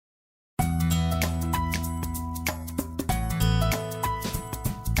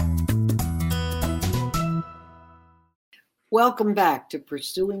Welcome back to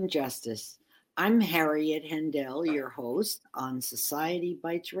Pursuing Justice. I'm Harriet Hendel, your host on Society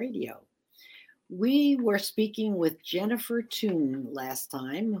Bites Radio. We were speaking with Jennifer Toon last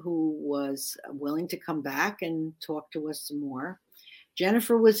time, who was willing to come back and talk to us some more.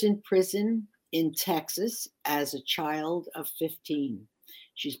 Jennifer was in prison in Texas as a child of 15.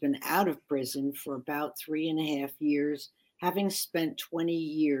 She's been out of prison for about 3.5 years, having spent 20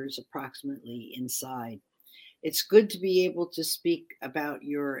 years approximately inside. It's good to be able to speak about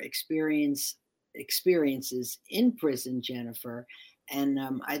your experiences in prison, Jennifer. And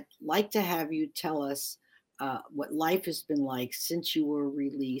I'd like to have you tell us what life has been like since you were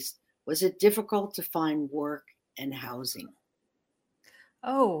released. Was it difficult to find work and housing?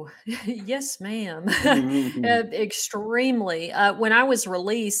 Oh, yes, ma'am. Mhm. Extremely. When I was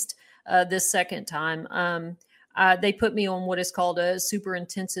released this second time, they put me on what is called a super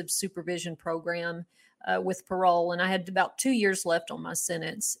intensive supervision program with parole, and I had about 2 years left on my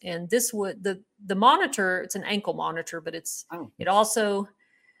sentence. And this would the monitor. It's an ankle monitor, but Oh, it also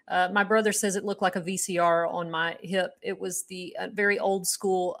my brother says it looked like a VCR on my hip. It was the very old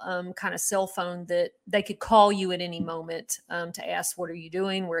school kind of cell phone that they could call you at any moment to ask, what are you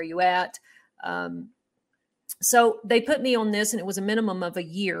doing? Where are you at? Um, so they put me on this, and it was a minimum of a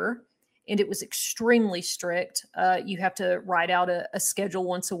year, and it was extremely strict. You have to write out a schedule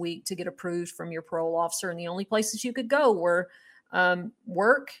once a week to get approved from your parole officer, and the only places you could go were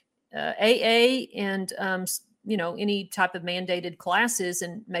work, AA, and any type of mandated classes,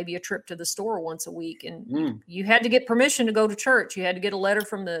 and maybe a trip to the store once a week. And you had to get permission to go to church. You had to get a letter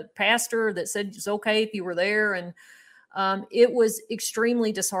from the pastor that said it's okay if you were there. And it was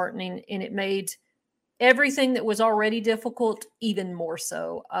extremely disheartening, and it made everything that was already difficult even more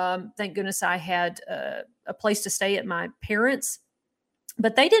so. Thank goodness I had a place to stay at my parents',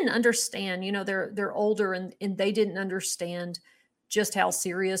 but they didn't understand. They're older, and they didn't understand just how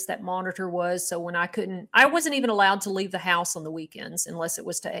serious that monitor was. So when I wasn't even allowed to leave the house on the weekends unless it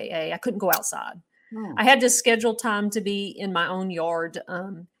was to AA. I couldn't go outside. oh. I had to schedule time to be in my own yard.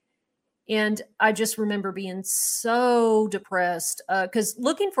 And I just remember being so depressed because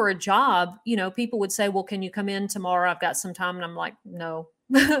looking for a job, people would say, well, can you come in tomorrow? I've got some time. And I'm like, no,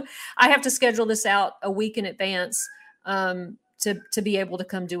 I have to schedule this out a week in advance to be able to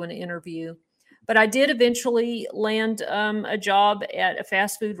come do an interview. But I did eventually land a job at a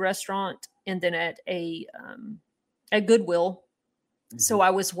fast food restaurant, and then at at Goodwill. Mm-hmm. So I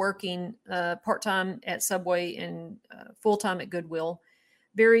was working part-time at Subway and full-time at Goodwill.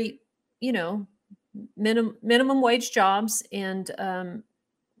 Very, minimum wage jobs. And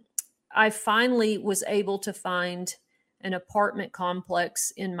I finally was able to find an apartment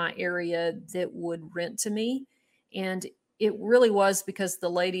complex in my area that would rent to me. And it really was because the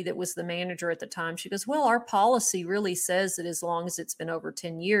lady that was the manager at the time, she goes, well, our policy really says that as long as it's been over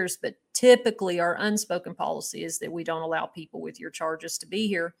 10 years, but typically our unspoken policy is that we don't allow people with your charges to be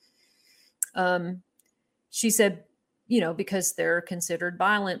here. She said, because they're considered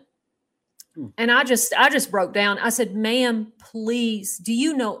violent. And I just broke down. I said, ma'am, please, do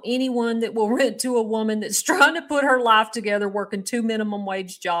you know anyone that will rent to a woman that's trying to put her life together, working 2 minimum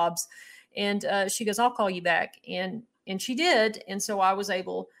wage jobs? And she goes, I'll call you back. And she did. And so I was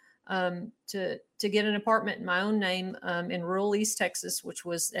able to get an apartment in my own name in rural East Texas, which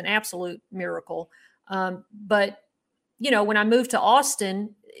was an absolute miracle. But, when I moved to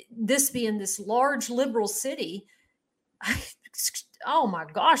Austin, this being this large liberal city, oh my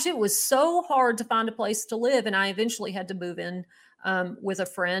gosh, it was so hard to find a place to live. And I eventually had to move in with a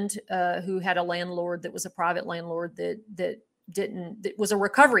friend who had a landlord that was a private landlord that was a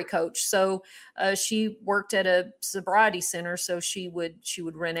recovery coach. So she worked at a sobriety center. So she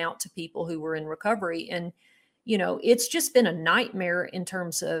would rent out to people who were in recovery. And, it's just been a nightmare in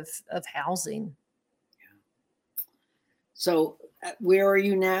terms of housing. So where are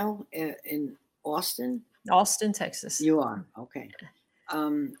you now? In Austin? Austin, Texas. You are. Okay.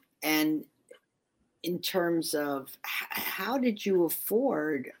 And in terms of how did you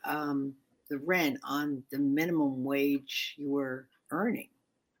afford the rent on the minimum wage you were earning?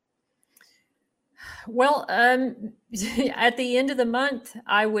 Well, at the end of the month,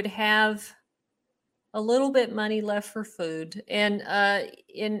 I would have a little bit money left for food, and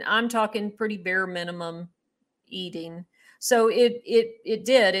I'm talking pretty bare minimum eating. So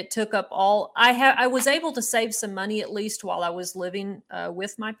it took up all I was able to save some money at least while I was living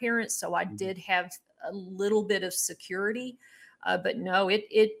with my parents. So I did have a little bit of security, but no,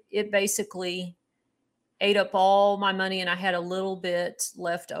 it basically ate up all my money, and I had a little bit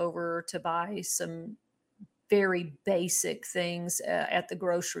left over to buy some very basic things at the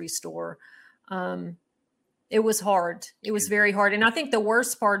grocery store. It was hard. It was very hard. And I think the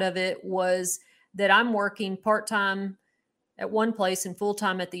worst part of it was that I'm working part-time at one place and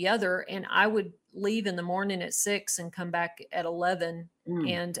full-time at the other. And I would leave in the morning at 6 and come back at 11.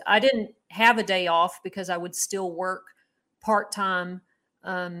 And I didn't have a day off because I would still work part-time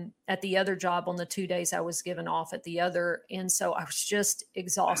at the other job on the 2 days I was given off at the other. And so I was just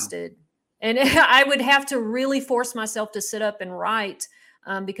exhausted. Wow. And I would have to really force myself to sit up and write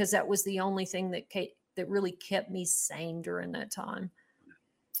because that was the only thing that really kept me sane during that time.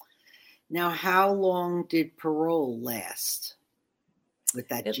 Now, how long did parole last with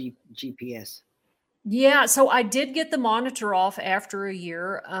that GPS? Yeah, so I did get the monitor off after a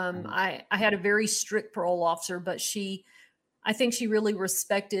year. I had a very strict parole officer, but I think she really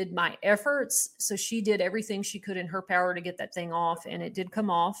respected my efforts. So she did everything she could in her power to get that thing off, and it did come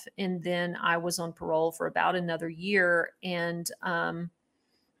off. And then I was on parole for about another year. And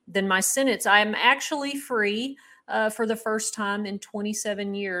then my sentence, I'm actually free for the first time in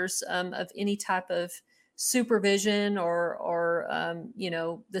 27 years of any type of supervision or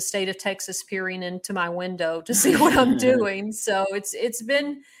the state of Texas peering into my window to see what I'm doing. So it's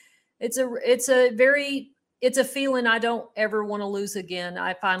a feeling I don't ever want to lose again.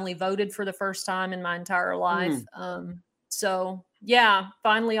 I finally voted for the first time in my entire life. So yeah,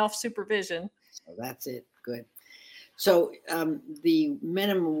 finally off supervision. So that's it. Good. So the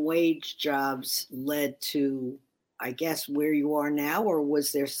minimum wage jobs led to, I guess, where you are now, or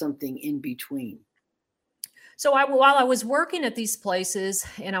was there something in between? So while I was working at these places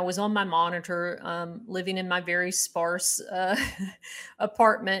and I was on my monitor, living in my very sparse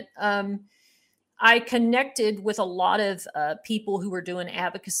apartment, I connected with a lot of people who were doing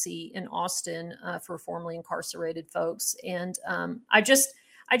advocacy in Austin for formerly incarcerated folks. And I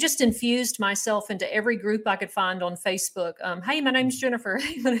just infused myself into every group I could find on Facebook. Hey, my name's Jennifer.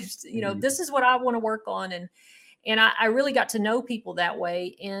 This is what I want to work on. And I really got to know people that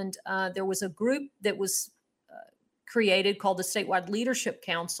way. And there was a group that was created called the Statewide Leadership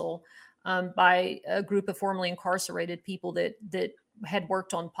Council by a group of formerly incarcerated people that had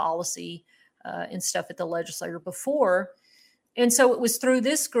worked on policy and stuff at the legislature before. And so it was through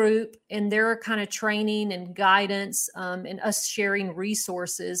this group and their kind of training and guidance and us sharing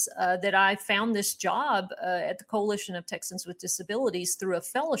resources that I found this job at the Coalition of Texans with Disabilities through a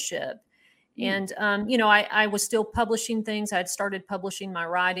fellowship. And, I was still publishing things. I had started publishing my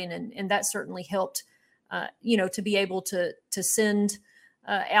writing, and that certainly helped, to be able to send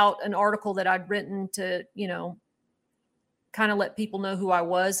out an article that I'd written to, kind of let people know who I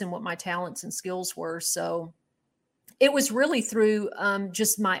was and what my talents and skills were. So it was really through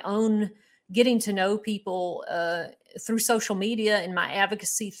just my own getting to know people through social media and my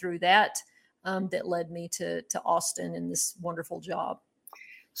advocacy through that that led me to Austin and this wonderful job.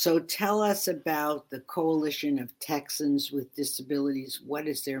 So tell us about the Coalition of Texans with Disabilities. What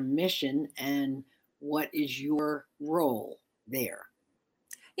is their mission and what is your role there?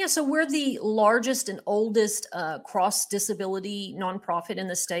 Yeah, so we're the largest and oldest cross-disability nonprofit in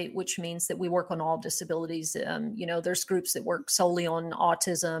the state, which means that we work on all disabilities. There's groups that work solely on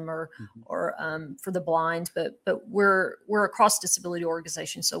autism or for the blind, but we're a cross-disability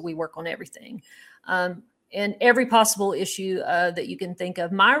organization, so we work on everything. And every possible issue that you can think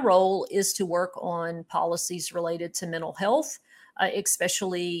of. My role is to work on policies related to mental health,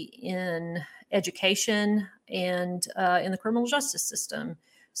 especially in education and in the criminal justice system.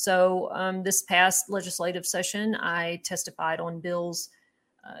 So this past legislative session, I testified on bills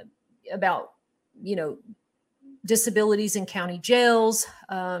about, disabilities in county jails,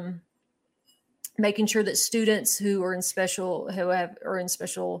 making sure that students who are in special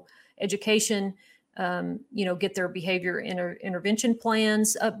education, get their behavior intervention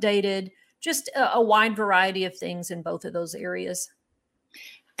plans updated, just a wide variety of things in both of those areas.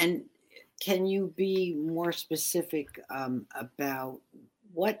 And can you be more specific about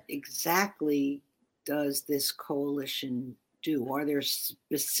what exactly does this coalition do? Are there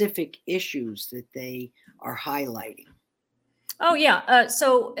specific issues that they are highlighting? Oh, yeah.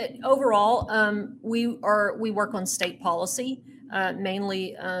 So overall, we work on state policy,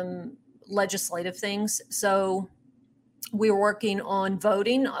 mainly legislative things. So we're working on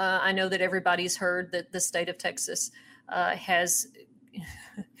voting. I know that everybody's heard that the state of Texas has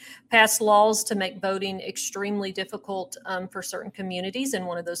passed laws to make voting extremely difficult for certain communities, and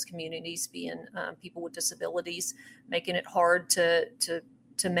one of those communities being people with disabilities, making it hard to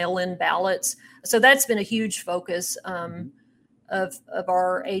mail in ballots. So that's been a huge focus of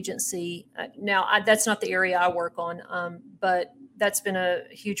our agency. Now, that's not the area I work on, but that's been a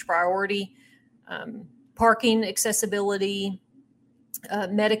huge priority. Parking accessibility,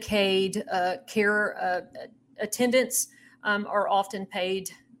 Medicaid, care, attendants are often paid,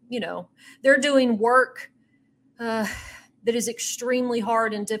 they're doing work that is extremely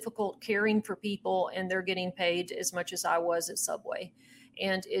hard and difficult, caring for people, and they're getting paid as much as I was at Subway.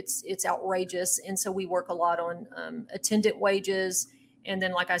 And it's outrageous. And so we work a lot on attendant wages. And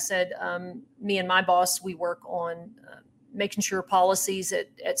then, like I said, me and my boss, we work on making sure policies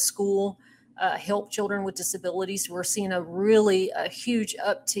at school help children with disabilities. We're seeing a huge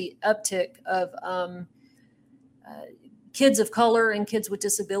uptick of kids of color and kids with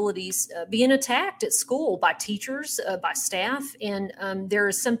disabilities being attacked at school by teachers, by staff. And there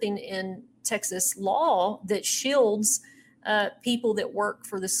is something in Texas law that shields people that work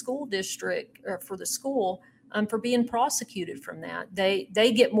for the school district or for the school for being prosecuted from that.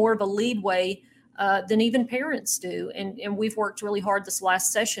 They get more of a leadway than even parents do. And we've worked really hard this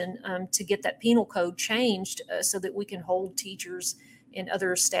last session to get that penal code changed so that we can hold teachers and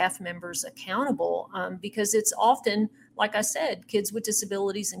other staff members accountable because it's often, like I said, kids with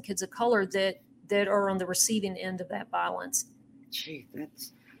disabilities and kids of color that are on the receiving end of that violence. Gee,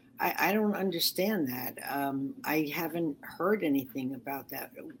 I don't understand that. I haven't heard anything about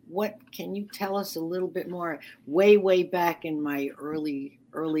that. What can you tell us a little bit more? Way back in my early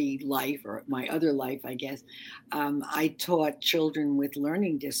life, or my other life, I guess, I taught children with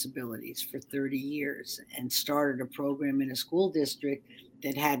learning disabilities for 30 years and started a program in a school district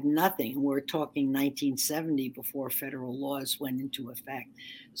that had nothing. We're talking 1970, before federal laws went into effect.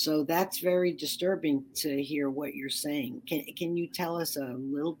 So that's very disturbing to hear what you're saying. Can you tell us a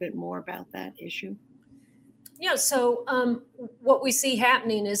little bit more about that issue? Yeah, so what we see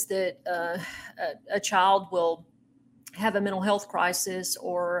happening is that a child will have a mental health crisis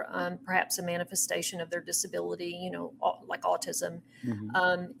or perhaps a manifestation of their disability, like autism.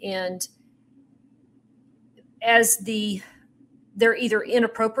 Mm-hmm. And as they're either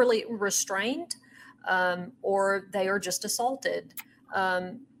inappropriately restrained or they are just assaulted.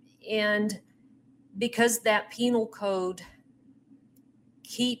 And because that penal code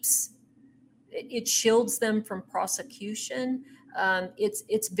it shields them from prosecution,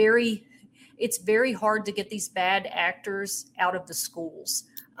 it's very hard to get these bad actors out of the schools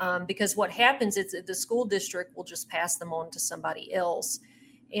because what happens is that the school district will just pass them on to somebody else.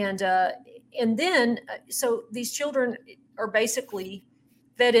 And then, so these children are basically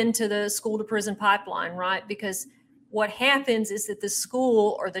fed into the school to prison pipeline, right? Because what happens is that the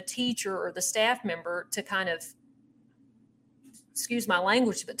school or the teacher or the staff member, to kind of, excuse my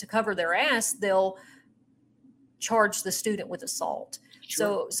language, but to cover their ass, they'll charge the student with assault.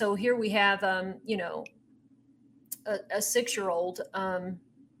 Sure. So here we have, a 6-year-old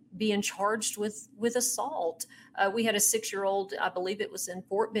being charged with assault. We had a 6-year-old, I believe it was in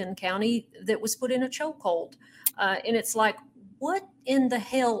Fort Bend County, that was put in a chokehold. And it's like, what in the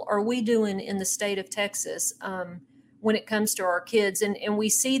hell are we doing in the state of Texas when it comes to our kids? And we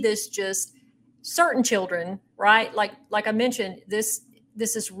see this just certain children, right? Like I mentioned, this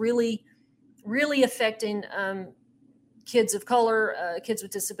is really, really affecting kids of color, kids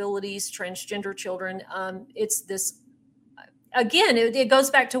with disabilities, transgender children. It's this, again, it goes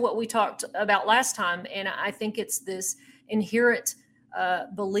back to what we talked about last time. And I think it's this inherent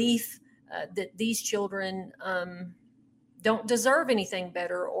belief that these children don't deserve anything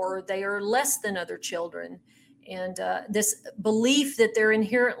better, or they are less than other children. And this belief that they're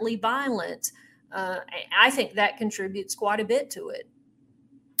inherently violent, I think that contributes quite a bit to it.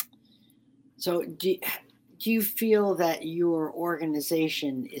 So do you feel that your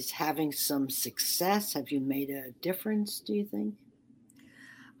organization is having some success? Have you made a difference, do you think?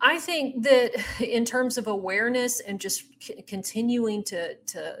 I think that in terms of awareness and just continuing to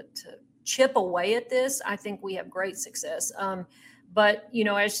chip away at this, I think we have great success. But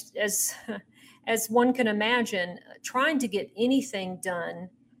as one can imagine, trying to get anything done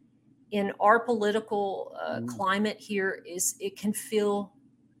in our political climate here it can feel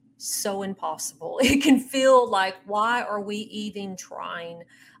so impossible. It can feel like, why are we even trying?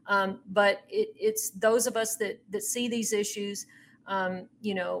 But it's those of us that see these issues.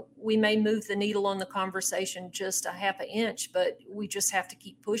 We may move the needle on the conversation just a half an inch, but we just have to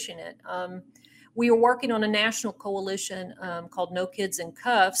keep pushing it. We are working on a national coalition called No Kids in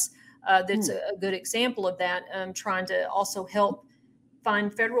Cuffs. That's a good example of that. Trying to also help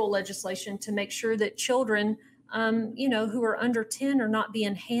find federal legislation to make sure that children, who are under 10 are not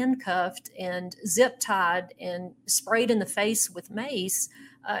being handcuffed and zip tied and sprayed in the face with mace,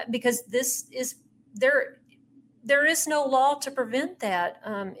 because there is no law to prevent that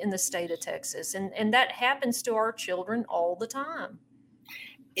in the state of Texas. And that happens to our children all the time.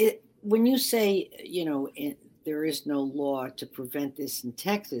 When you say, there is no law to prevent this in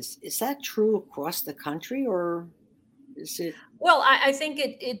Texas. Is that true across the country, or is it? Well, I think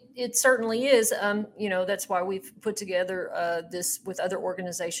it certainly is. That's why we've put together this with other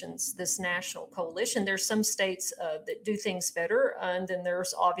organizations, this national coalition. There's some states that do things better, and then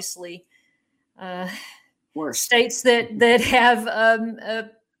there's obviously Worse states that have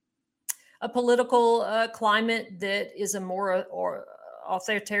a political climate that is a more or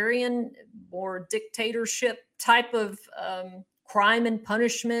authoritarian, more dictatorship type of crime and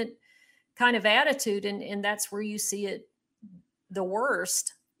punishment kind of attitude, and that's where you see it the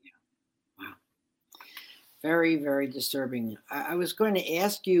worst. Wow. Very, very disturbing. I was going to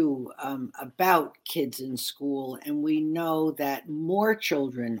ask you about kids in school, and we know that more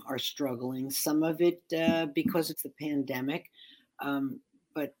children are struggling, some of it because of the pandemic,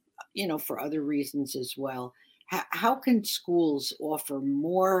 but, for other reasons as well. How can schools offer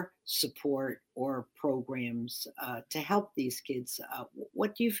more support or programs to help these kids?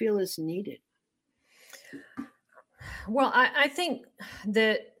 What do you feel is needed? Well, I think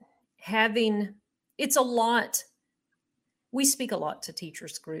that it's a lot. We speak a lot to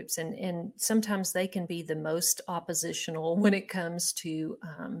teachers groups, and sometimes they can be the most oppositional when it comes to,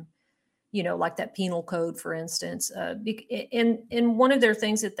 like that penal code, for instance. And one of their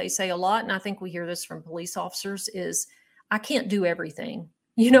things that they say a lot, and I think we hear this from police officers, is I can't do everything.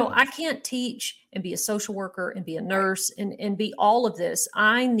 I can't teach and be a social worker and be a nurse and be all of this.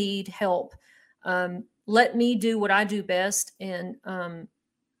 I need help. Let me do what I do best and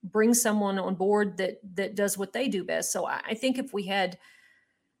bring someone on board that does what they do best. So I think if we had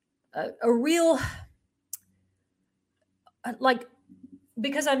a real,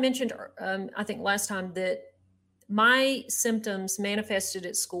 because I mentioned, I think last time that my symptoms manifested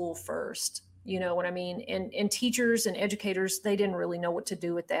at school first, you know what I mean? And teachers and educators, they didn't really know what to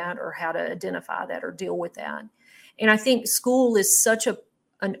do with that or how to identify that or deal with that. And I think school is such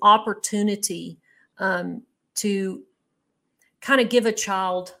an opportunity to kind of give a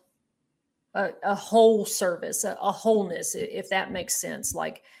child a whole service, a wholeness, if that makes sense.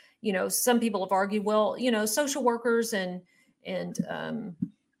 Like, some people have argued, well, social workers and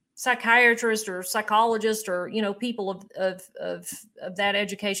psychiatrists or psychologists or, people of that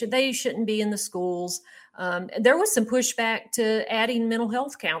education, they shouldn't be in the schools. There was some pushback to adding mental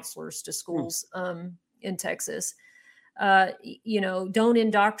health counselors to schools in Texas. Don't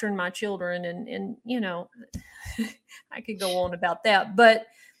indoctrinate my children. And I could go on about that. But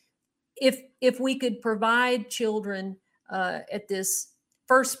if we could provide children at this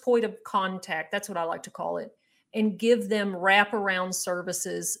first point of contact, that's what I like to call it, and give them wraparound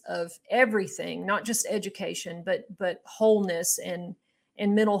services of everything, not just education, but wholeness and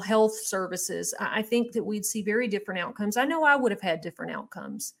mental health services, I think that we'd see very different outcomes. I know I would have had different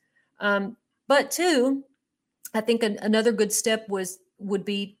outcomes. But two, I think another good step would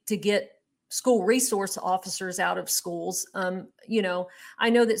be to get school resource officers out of schools. I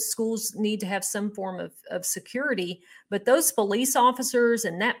know that schools need to have some form of security, but those police officers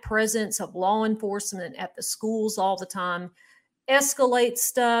and that presence of law enforcement at the schools all the time escalates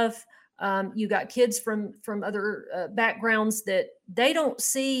stuff. You got kids from other backgrounds that they don't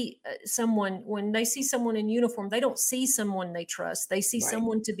see someone, when they see someone in uniform, they don't see someone they trust. They see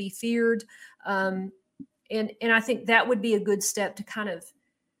someone to be feared. And I think that would be a good step to kind of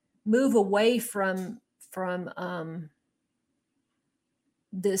move away from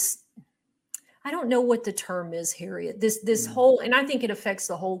this. I don't know what the term is, Harriet. This whole, and I think it affects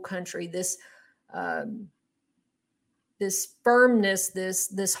the whole country. This firmness,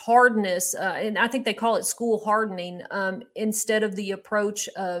 this hardness, and I think they call it school hardening, instead of the approach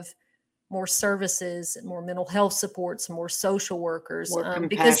of more services, more mental health supports, more social workers, more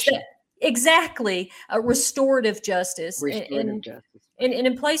because exactly, restorative justice. And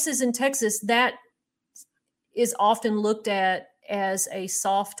in places in Texas, that is often looked at as a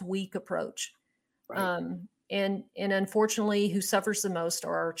soft, weak approach. Right. And unfortunately, who suffers the most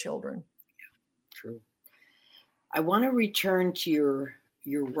are our children. Yeah, true. I want to return to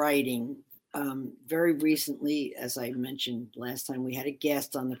your writing. Very recently, as I mentioned last time, we had a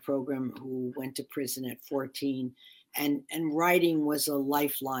guest on the program who went to prison at 14, and writing was a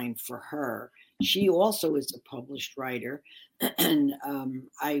lifeline for her. She also is a published writer. And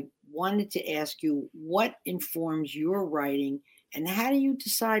I wanted to ask you, what informs your writing and how do you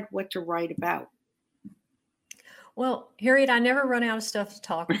decide what to write about? Well, Harriet, I never run out of stuff to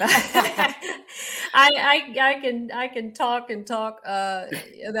talk about. I can talk and talk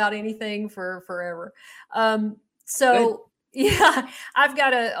about anything for forever. So yeah, I've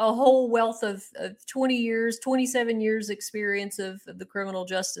got a whole wealth of 20 years, 27 years experience of the criminal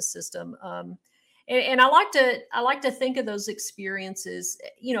justice system. And I like to think of those experiences.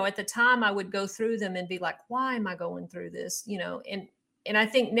 At the time I would go through them and be like, why am I going through this? And I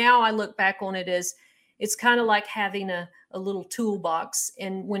think now I look back on it as it's kind of like having a little toolbox.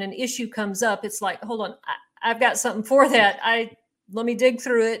 And when an issue comes up, it's like, hold on, I've got something for that. Let me dig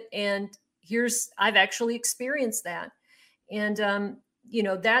through it. And I've actually experienced that. And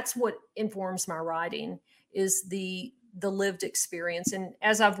that's what informs my writing, is the lived experience. And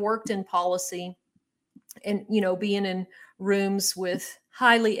as I've worked in policy and, being in rooms with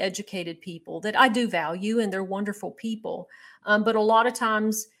highly educated people that I do value, and they're wonderful people. But a lot of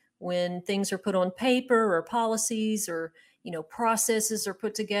times when things are put on paper or policies or, processes are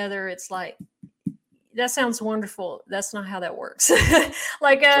put together, it's like, that sounds wonderful. That's not how that works.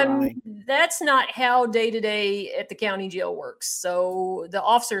 Like, Right. that's not how day to day at the county jail works. So the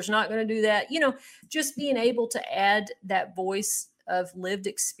officer's not going to do that. Just being able to add that voice of lived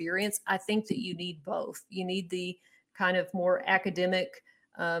experience. I think that you need both. You need the kind of more academic,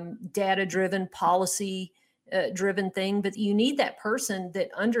 data driven, policy driven thing, but you need that person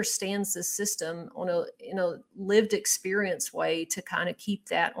that understands the system in a lived experience way to kind of keep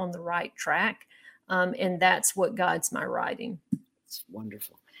that on the right track. And that's what guides my writing. It's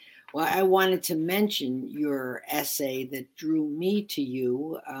wonderful. Well, I wanted to mention your essay that drew me to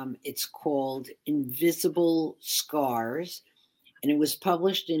you. It's called Invisible Scars, and it was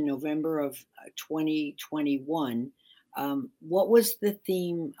published in November of 2021. What was the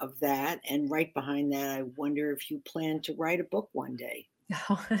theme of that? And right behind that, I wonder if you plan to write a book one day.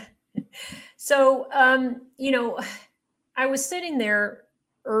 So, I was sitting there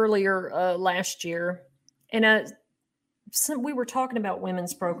earlier last year, and we were talking about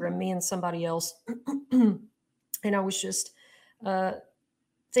women's program, me and somebody else, and I was just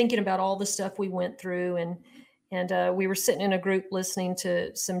thinking about all the stuff we went through, and we were sitting in a group listening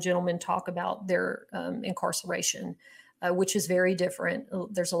to some gentlemen talk about their incarceration, which is very different.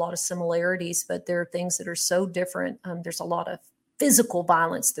 There's a lot of similarities, but there are things that are so different. There's a lot of physical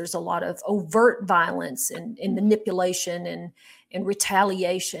violence. There's a lot of overt violence and manipulation and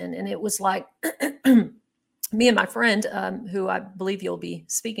retaliation. And it was like me and my friend, who I believe you'll be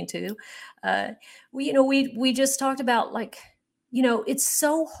speaking to, we just talked about, like, it's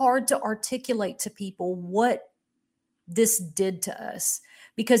so hard to articulate to people what this did to us,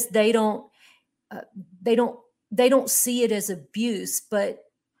 because they don't see it as abuse, but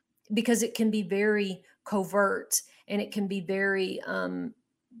because it can be very covert and it can be very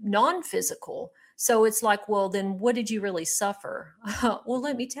non-physical. So it's like, well, then what did you really suffer? Well,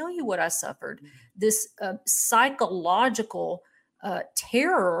 let me tell you what I suffered. This psychological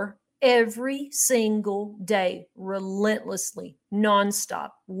terror every single day, relentlessly,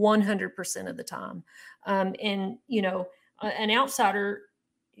 nonstop, 100% of the time. And, an outsider,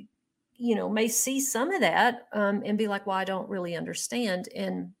 may see some of that and be like, well, I don't really understand.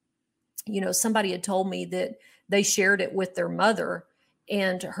 And, somebody had told me that they shared it with their mother,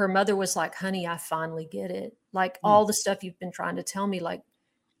 and her mother was like, honey, I finally get it. Like, all the stuff you've been trying to tell me, like,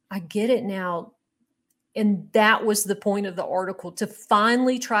 I get it now. And that was the point of the article, to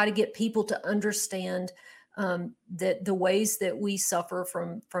finally try to get people to understand that the ways that we suffer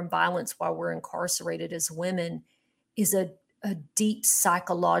from violence while we're incarcerated as women is a deep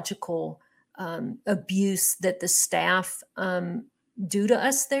psychological abuse that the staff do to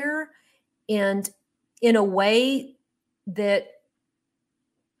us there. And in a way that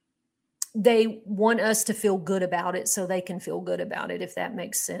they want us to feel good about it so they can feel good about it, if that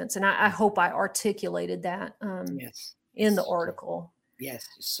makes sense. And I hope I articulated that Yes. in the article. Yes,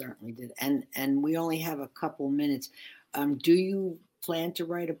 you certainly did. And we only have a couple minutes. Do you plan to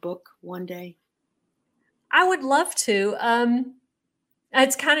write a book one day? I would love to.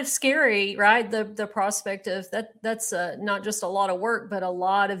 It's kind of scary, right? The prospect of that's not just a lot of work, but a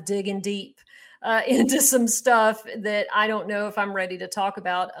lot of digging deep into some stuff that I don't know if I'm ready to talk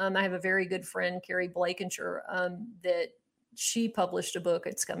about. I have a very good friend, Carrie Blakenshire, that she published a book.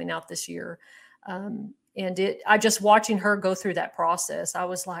 It's coming out this year. And I just watching her go through that process, I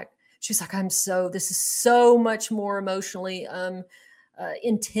was like, she's like, this is so much more emotionally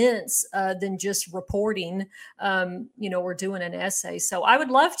intense than just reporting, or doing an essay. So I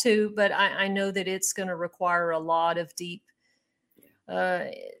would love to, but I know that it's going to require a lot of deep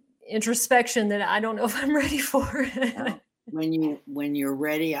introspection that I don't know if I'm ready for. Well, when you're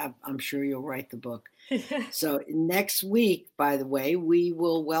ready, I'm sure you'll write the book. So next week, by the way, we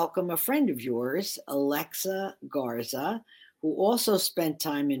will welcome a friend of yours, Alexa Garza, who also spent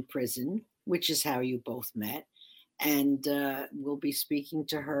time in prison, which is how you both met. And we'll be speaking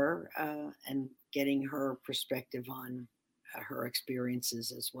to her and getting her perspective on her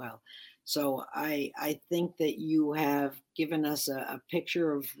experiences as well. So I think that you have given us a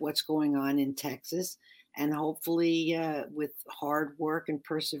picture of what's going on in Texas, and hopefully, with hard work and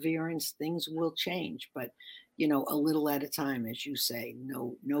perseverance, things will change. But a little at a time, as you say.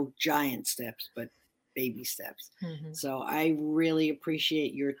 No giant steps, but baby steps. Mhm. So I really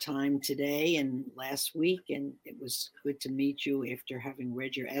appreciate your time today and last week, and it was good to meet you after having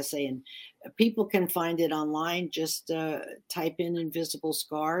read your essay. And people can find it online. Just type in Invisible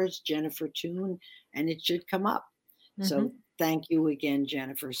Scars, Jennifer Toon, and it should come up. So Mhm. thank you again,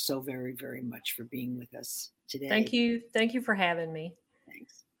 Jennifer, so very, very much for being with us today. Thank you for having me.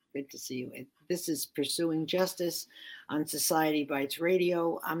 Thanks. Good to see you. This is Pursuing Justice on Society Bites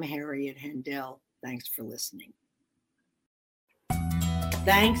Radio. I'm Harriet Hendel. Thanks for listening.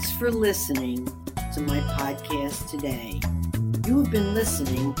 Thanks for listening to my podcast today. You have been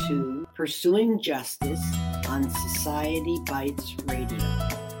listening to Pursuing Justice on Society Bites Radio.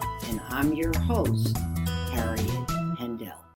 And I'm your host, Harriet